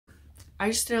I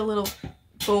just did a little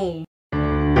boom.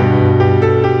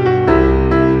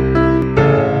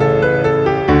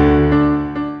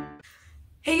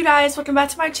 Hey you guys, welcome back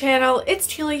to my channel. It's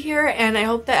Teely here, and I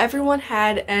hope that everyone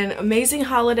had an amazing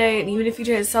holiday, and even if you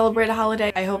didn't celebrate a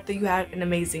holiday, I hope that you had an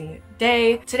amazing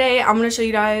day. Today, I'm going to show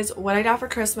you guys what I got for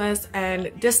Christmas,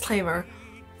 and disclaimer,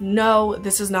 no,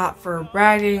 this is not for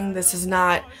bragging, this is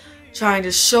not trying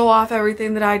to show off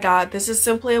everything that I got. This is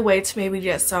simply a way to maybe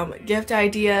get some gift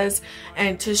ideas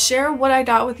and to share what I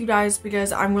got with you guys,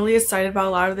 because I'm really excited about a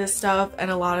lot of this stuff, and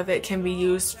a lot of it can be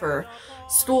used for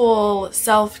school,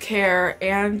 self-care,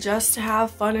 and just to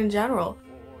have fun in general.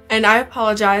 And I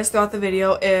apologize throughout the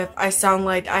video if I sound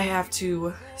like I have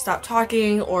to stop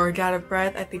talking or get out of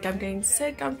breath. I think I'm getting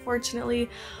sick, unfortunately,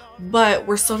 but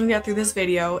we're still gonna get through this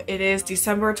video. It is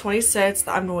December 26th.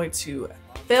 I'm going to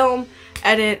film,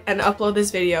 edit, and upload this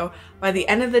video by the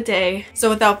end of the day. So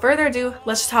without further ado,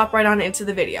 let's just hop right on into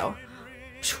the video.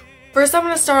 First, I'm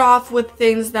gonna start off with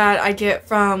things that I get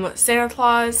from Santa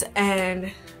Claus,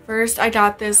 and first, I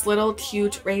got this little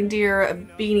cute reindeer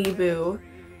Beanie Boo.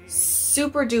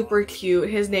 Super duper cute.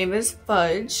 His name is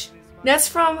Fudge. That's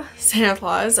from Santa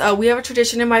Claus. We have a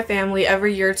tradition in my family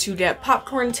every year to get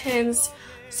popcorn tins.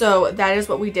 So that is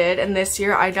what we did. And this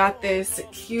year I got this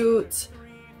cute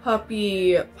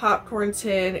puppy popcorn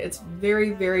tin. It's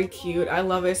very, very cute. I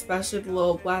love it, especially the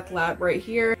little black lab right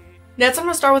here. Next, I'm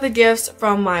going to start with the gifts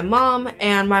from my mom,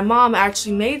 and my mom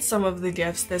actually made some of the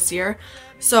gifts this year.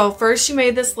 So first, she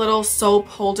made this little soap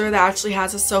holder that actually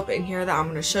has a soap in here that I'm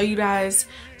going to show you guys.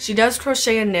 She does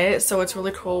crochet and knit, so it's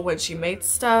really cool when she makes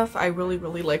stuff. I really,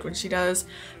 really like when she does.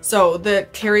 So the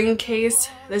carrying case,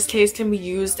 this case can be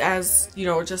used as, you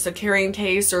know, just a carrying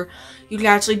case, or you can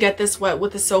actually get this wet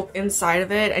with the soap inside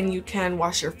of it and you can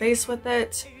wash your face with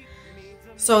it.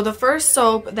 So the first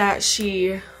soap that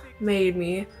she made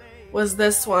me was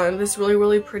this one, this really,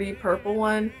 really pretty purple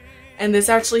one. And this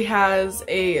actually has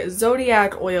a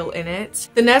zodiac oil in it.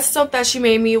 The next soap that she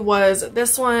made me was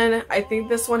this one. I think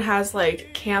this one has like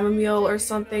chamomile or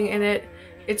something in it.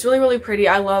 It's really, really pretty.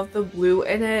 I love the blue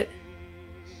in it.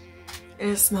 And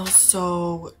it smells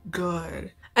so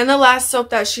good. And the last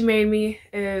soap that she made me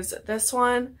is this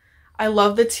one. I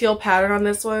love the teal pattern on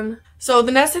this one. So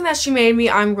the next thing that she made me,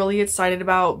 I'm really excited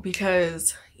about,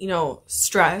 because, you know,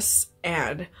 stress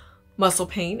and muscle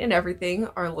pain and everything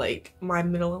are like my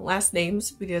middle and last names,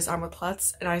 because I'm a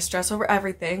klutz and I stress over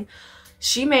everything.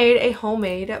 She made a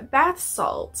homemade bath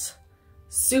salt.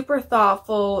 Super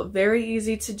thoughtful, very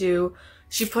easy to do.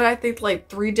 She put, I think, like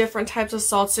 3 different types of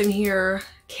salts in here,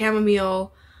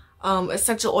 chamomile,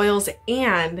 essential oils,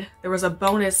 and there was a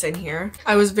bonus in here.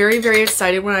 I was very, very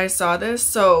excited when I saw this.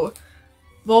 So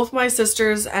both my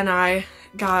sisters and I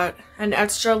got an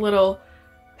extra little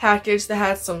package that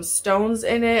has some stones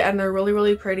in it, and they're really,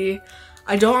 really pretty.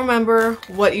 I don't remember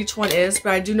what each one is,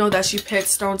 but I do know that she picked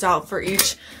stones out for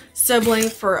each sibling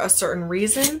for a certain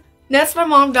reason. Next, my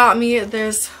mom got me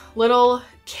this little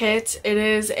kit. It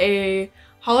is a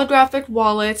holographic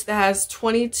wallet that has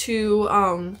 22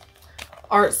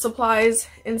 art supplies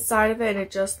inside of it, and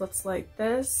it just looks like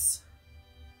this.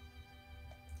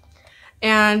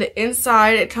 And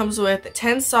inside it comes with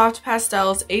 10 soft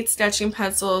pastels, 8 sketching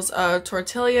pencils, a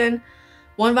tortillon,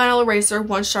 1 vinyl eraser,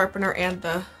 1 sharpener, and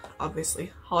the,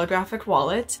 obviously, holographic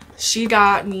wallet. She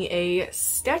got me a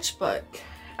sketchbook.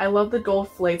 I love the gold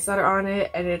flakes that are on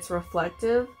it, and it's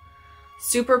reflective.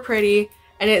 Super pretty,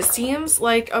 and it seems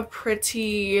like a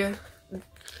pretty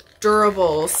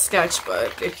durable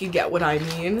sketchbook, if you get what I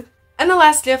mean. And the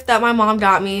last gift that my mom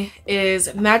got me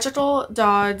is Magical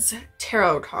Dodds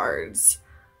tarot cards.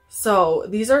 So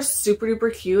these are super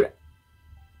duper cute.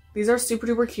 These are super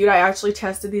duper cute. I actually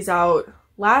tested these out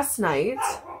last night.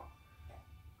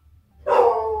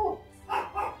 I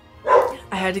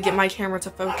had to get my camera to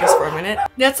focus for a minute.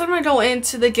 Next, I'm gonna go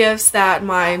into the gifts that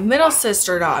my middle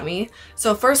sister got me.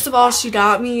 So first of all, she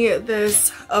got me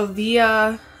this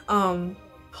Avia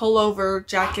pullover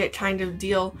jacket kind of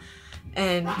deal.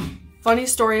 And funny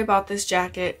story about this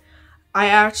jacket, I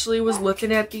actually was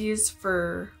looking at these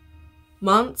for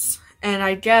months, and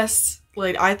I guess,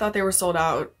 like, I thought they were sold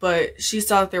out, but she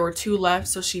saw that there were 2 left,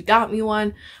 so she got me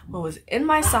one. One was in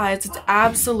my size. It's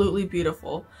absolutely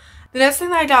beautiful. The next thing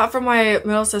that I got from my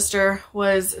middle sister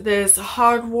was this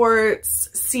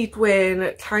Hogwarts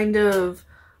sequin kind of,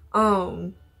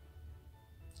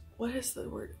 what is the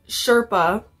word?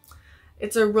 Sherpa.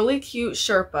 It's a really cute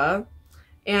Sherpa,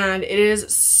 and it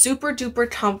is super duper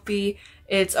comfy.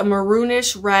 It's a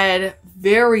maroonish red,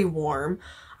 very warm.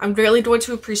 I'm greatly going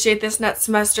to appreciate this next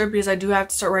semester because I do have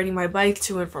to start riding my bike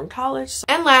to and from college.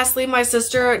 And lastly, my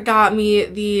sister got me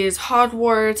these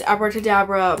Hogwarts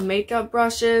Abracadabra makeup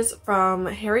brushes from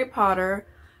Harry Potter.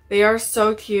 They are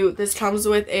so cute. This comes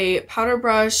with a powder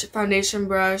brush, foundation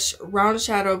brush, round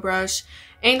shadow brush,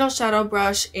 angle shadow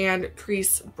brush, and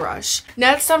crease brush.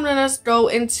 Next, I'm gonna go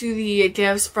into the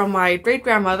gifts from my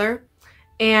great-grandmother.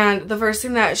 And the first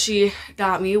thing that she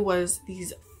got me was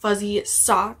these fuzzy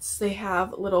socks. They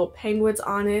have little penguins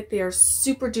on it. They are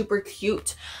super duper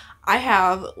cute. I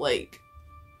have like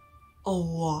a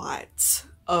lot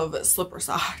of slipper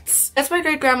socks. That's my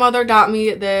great-grandmother got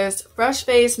me this Fresh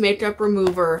Face makeup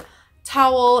remover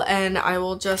towel, and I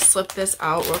will just slip this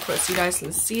out real quick so you guys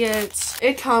can see it.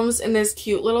 It comes in this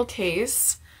cute little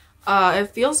case. It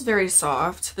feels very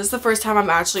soft. This is the first time I'm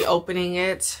actually opening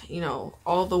it, you know,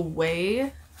 all the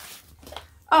way.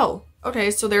 Oh,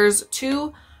 okay, so there's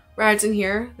 2 rads in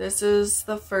here. This is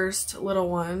the first little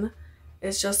one.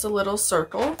 It's just a little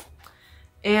circle.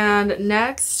 And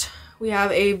next we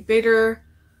have a bigger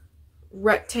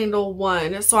rectangle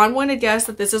one. So I'm going to guess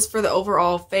that this is for the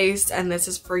overall face and this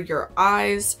is for your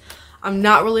eyes. I'm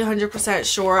not really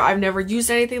 100% sure. I've never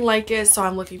used anything like it, so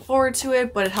I'm looking forward to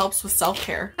it, but it helps with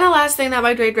self-care. And the last thing that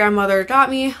my great-grandmother got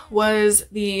me was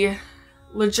the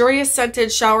luxurious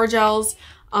scented shower gels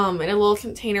in a little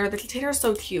container. The container is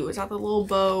so cute. It's got the little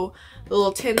bow, the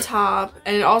little tin top,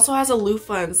 and it also has a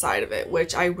loofah inside of it,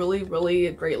 which I really, really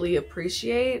greatly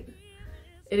appreciate.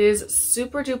 It is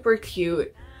super duper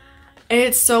cute. And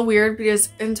it's so weird because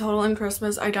in total in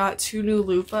Christmas, I got 2 new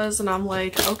loofahs and I'm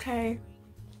like, okay,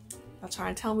 y'all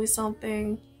trying to tell me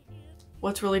something?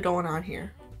 What's really going on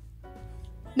here?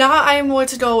 Now I am going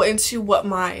to go into what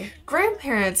my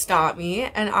grandparents got me,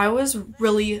 and I was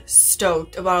really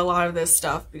stoked about a lot of this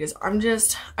stuff because I'm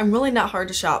really not hard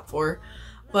to shop for,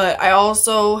 but I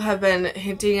also have been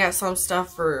hinting at some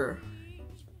stuff for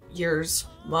years,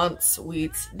 months,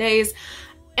 weeks, days,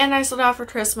 and I still got for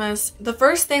Christmas. The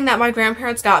first thing that my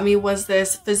grandparents got me was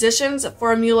this Physicians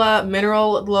Formula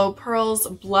Mineral Glow Pearls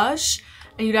blush,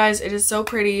 and you guys, it is so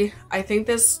pretty. I think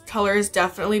this color is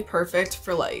definitely perfect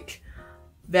for like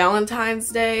Valentine's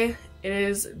Day. It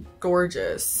is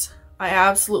gorgeous. I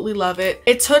absolutely love it.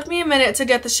 It took me a minute to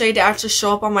get the shade to actually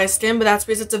show up on my skin, but that's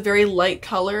because it's a very light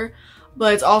color,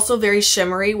 but it's also very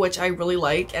shimmery, which I really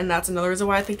like, and that's another reason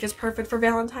why I think it's perfect for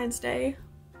Valentine's Day.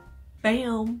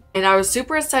 Bam. And I was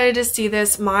super excited to see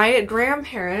this. My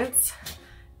grandparents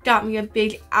got me a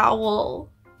big owl.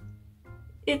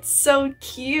 It's so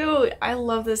cute. I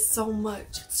love this so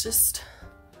much. It's just,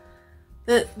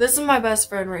 this is my best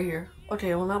friend right here.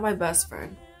 Okay, well, not my best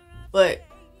friend, but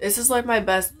this is like my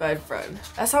best bed friend.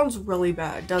 That sounds really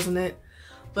bad, doesn't it?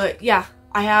 But yeah,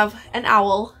 I have an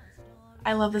owl.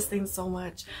 I love this thing so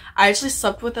much. I actually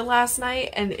slept with it last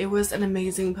night and it was an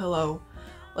amazing pillow.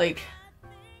 Like,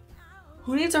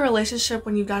 who needs a relationship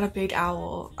when you got a big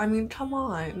owl? I mean, come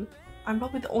on. I'm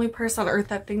probably the only person on earth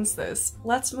that thinks this.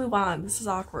 Let's move on. This is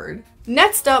awkward.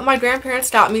 Next up, my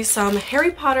grandparents got me some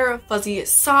Harry Potter fuzzy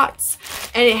socks,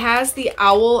 and it has the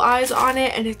owl eyes on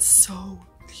it, and it's so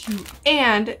cute.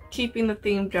 And keeping the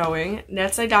theme going,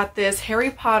 next I got this Harry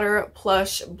Potter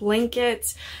plush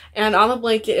blanket, and on the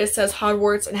blanket it says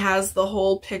Hogwarts and has the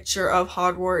whole picture of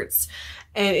Hogwarts.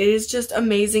 And it is just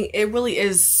amazing. It really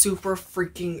is super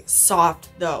freaking soft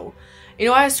though. You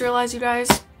know what I just realized, you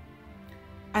guys?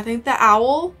 I think the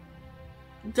owl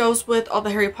goes with all the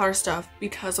Harry Potter stuff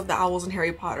because of the owls in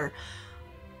Harry Potter.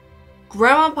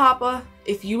 Grandma and Papa,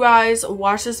 if you guys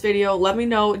watch this video, let me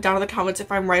know down in the comments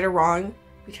if I'm right or wrong,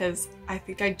 because I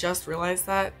think I just realized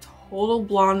that. Total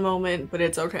blonde moment, but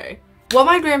it's okay. What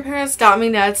my grandparents got me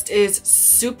next is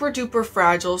super duper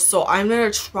fragile, so I'm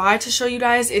gonna try to show you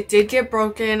guys. It did get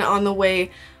broken on the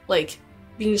way, like,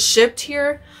 being shipped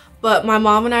here, but my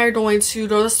mom and I are going to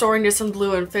go to the store and get some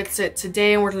glue and fix it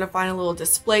today, and we're gonna find a little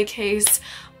display case,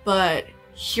 but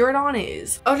here it on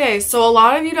is. Okay, so a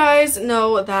lot of you guys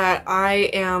know that I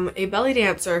am a belly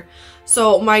dancer,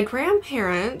 so my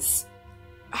grandparents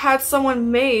had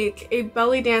someone make a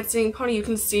belly dancing pony. You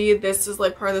can see this is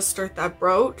like part of the skirt that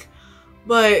broke.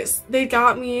 But they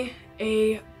got me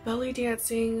a belly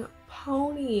dancing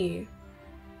pony.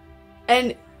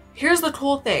 And here's the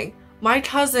cool thing. My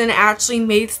cousin actually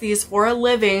makes these for a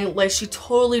living. Like, she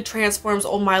totally transforms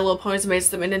old My Little Ponies and makes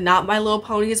them into not My Little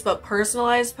Ponies, but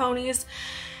personalized ponies.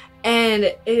 And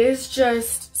it is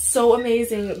just so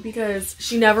amazing because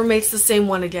she never makes the same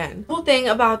one again. The cool thing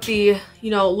about the,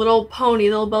 you know, little pony,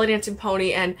 little belly dancing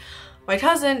pony, and my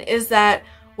cousin is that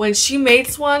when she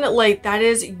makes one, like, that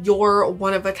is your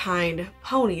one-of-a-kind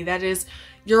pony. That is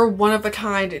your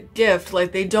one-of-a-kind gift.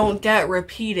 Like, they don't get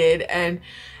repeated. And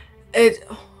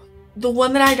the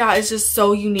one that I got is just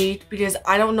so unique because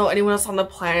I don't know anyone else on the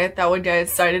planet that would get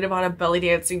excited about a belly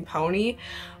dancing pony.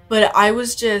 But I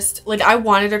was just, like, I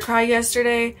wanted to cry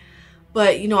yesterday,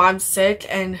 but, you know, I'm sick,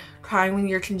 and crying when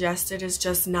you're congested is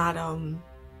just not,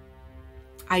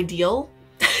 ideal.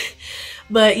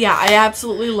 But yeah, I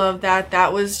absolutely love that.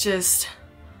 That was just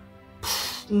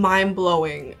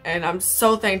mind-blowing, and I'm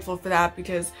so thankful for that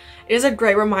because it is a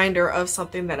great reminder of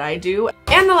something that I do.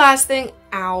 And the last thing,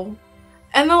 and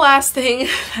the last thing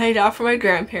I got from my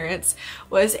grandparents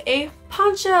was a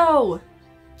poncho.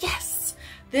 Yes!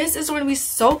 This is going to be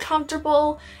so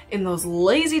comfortable in those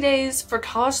lazy days for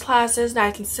college classes, and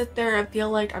I can sit there and feel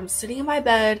like I'm sitting in my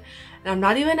bed and I'm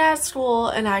not even at school,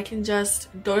 and I can just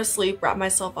go to sleep, wrap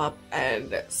myself up,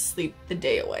 and sleep the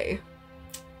day away.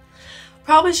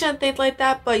 Probably shouldn't think like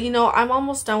that, but you know, I'm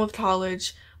almost done with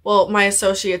college. Well, my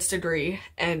associate's degree,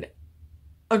 and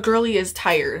a girly is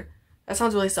tired. That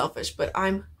sounds really selfish, but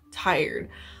I'm tired.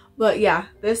 But yeah,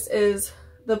 this is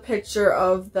the picture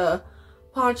of the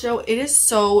poncho. It is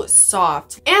so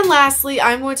soft. And lastly,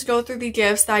 I'm going to go through the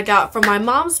gifts that I got from my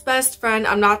mom's best friend.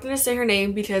 I'm not going to say her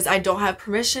name because I don't have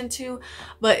permission to,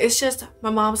 but it's just my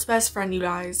mom's best friend, you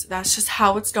guys. That's just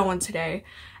how it's going today.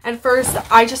 And first,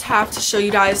 I just have to show you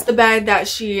guys the bag that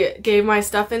she gave my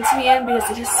stuff into me in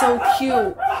because it is so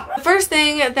cute. The first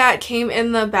thing that came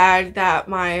in the bag that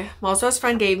my mom's best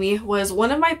friend gave me was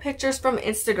one of my pictures from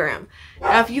Instagram.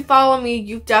 Now, if you follow me,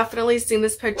 you've definitely seen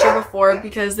this picture before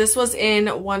because this was in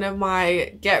one of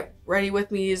my get ready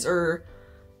with me's or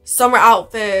summer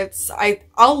outfits.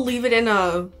 I'll leave it in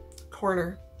a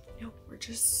corner. We're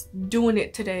just doing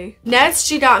it today. Next,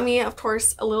 she got me, of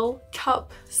course, a little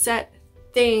cup set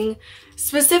thing.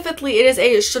 Specifically, it is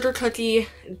a sugar cookie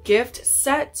gift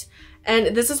set,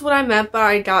 and this is what I meant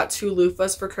by I got 2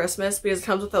 loofahs for Christmas because it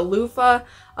comes with a loofah,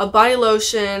 a body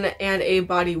lotion, and a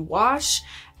body wash,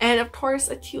 and of course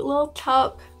a cute little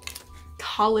cup.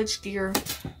 College gear.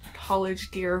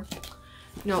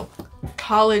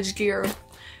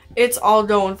 It's all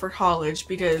going for college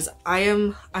because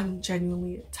I'm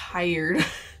genuinely tired.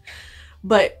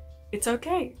 But it's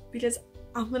okay because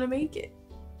I'm gonna make it.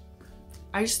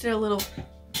 I just did a little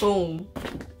boom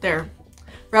there.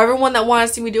 For everyone that wanted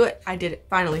to see me do it, I did it.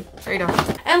 Finally. There you go.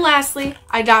 And lastly,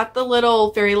 I got the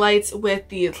little fairy lights with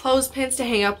the clothespins to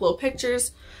hang up little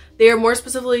pictures. They are more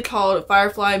specifically called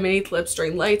Firefly Mini Clip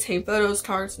String Lights, hang photos,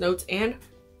 cards, notes, and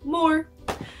more.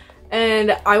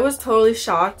 And I was totally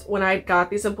shocked when I got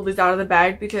these and pulled these out of the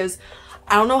bag because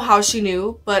I don't know how she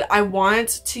knew, but I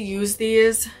want to use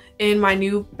these in my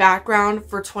new background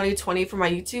for 2020 for my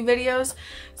YouTube videos.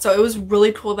 So it was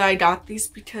really cool that I got these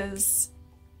because,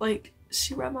 like,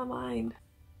 she read my mind.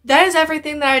 That is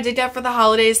everything that I did get for the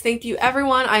holidays. Thank you,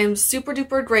 everyone. I am super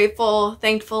duper grateful,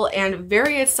 thankful, and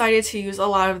very excited to use a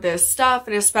lot of this stuff,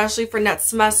 and especially for next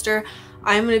semester,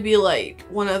 I'm going to be like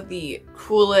one of the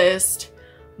coolest,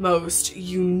 most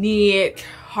unique,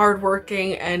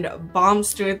 hardworking, and bomb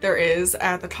student there is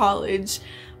at the college.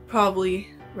 Probably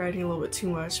writing a little bit too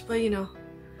much, but you know,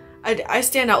 I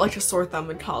stand out like a sore thumb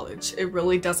in college. It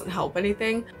really doesn't help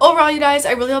anything. Overall, you guys,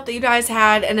 I really hope that you guys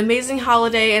had an amazing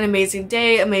holiday, an amazing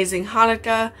day, amazing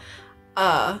Hanukkah,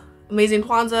 amazing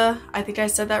Kwanzaa. I think I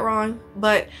said that wrong,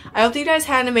 but I hope that you guys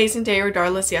had an amazing day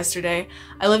regardless yesterday.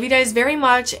 I love you guys very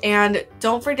much, and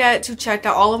don't forget to check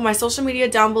out all of my social media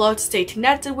down below to stay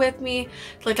connected with me.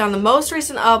 Click on the most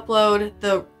recent upload,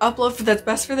 the upload that's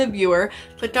best for the viewer.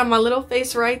 Click on my little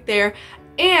face right there.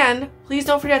 And please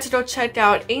don't forget to go check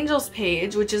out Angel's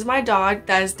page, which is my dog,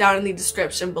 that is down in the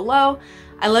description below.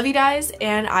 I love you guys,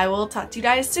 and I will talk to you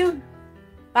guys soon.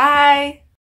 Bye!